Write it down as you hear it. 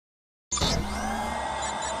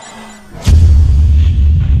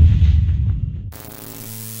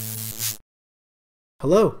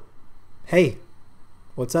Hello. Hey.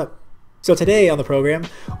 What's up? So today on the program,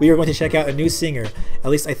 we are going to check out a new singer. At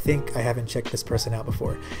least I think I haven't checked this person out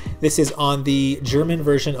before. This is on the German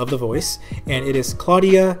version of The Voice, and it is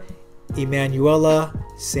Claudia Emmanuela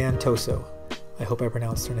Santoso. I hope I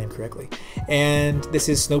pronounced her name correctly. And this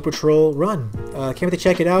is Snow Patrol Run. Can't wait to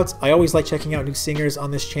check it out. I always like checking out new singers on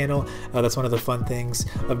this channel. That's one of the fun things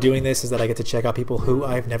of doing this, is that I get to check out people who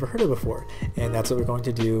I've never heard of before. And that's what we're going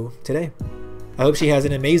to do today. I hope she has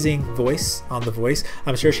an amazing voice on The Voice.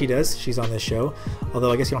 I'm sure she does. She's on this show. Although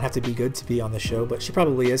I guess you don't have to be good to be on this show, but she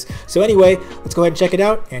probably is. So anyway, let's go ahead and check it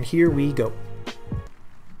out. And here we go.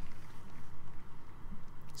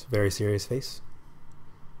 It's a very serious face.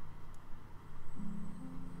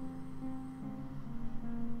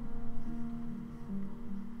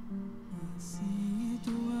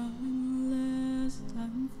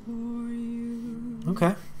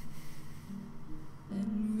 Okay.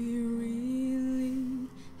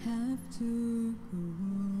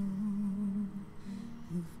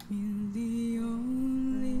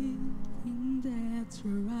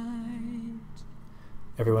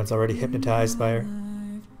 Everyone's already hypnotized by her.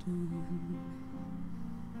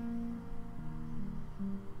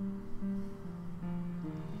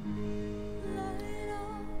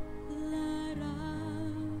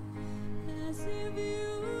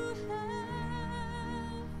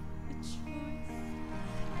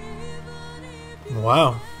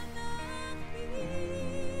 Wow.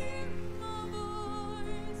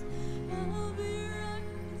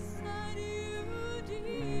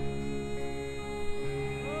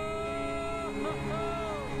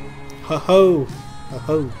 Ho ho, ho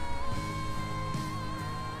ho.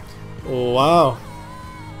 Oh, wow.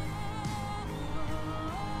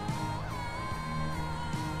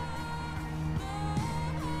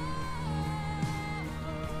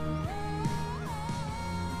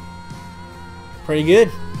 Pretty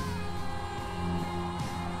good.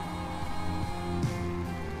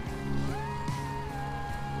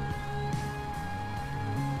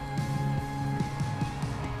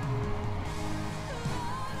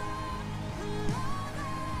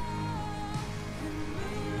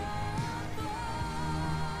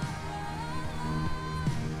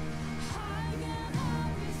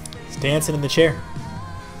 Dancing in the chair.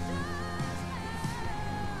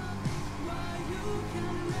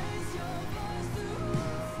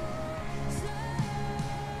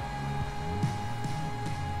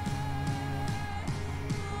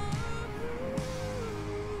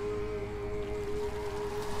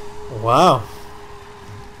 Wow.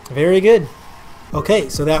 Very good. Okay,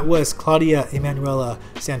 so that was Claudia Emmanuela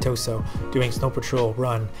Santoso doing Snow Patrol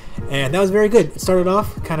Run, and that was very good. It started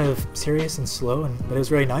off kind of serious and slow, but it was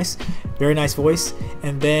very nice voice,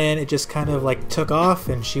 and then it just kind of like took off,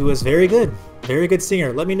 and she was very good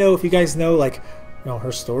singer. Let me know if you guys know, like, you know,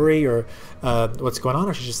 her story, or what's going on,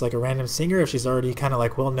 or she's just like a random singer, if she's already kind of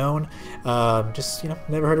like well known. Just, you know,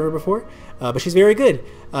 never heard of her before, but she's very good.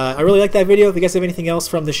 I really like that video. If you guys have anything else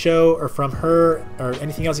from the show or from her, or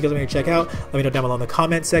anything else you guys want me to check out, let me know down below in the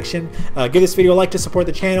comment section. Give this video a like to support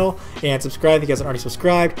the channel, and subscribe if you guys aren't already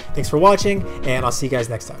subscribed. Thanks for watching, and I'll see you guys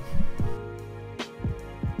next time.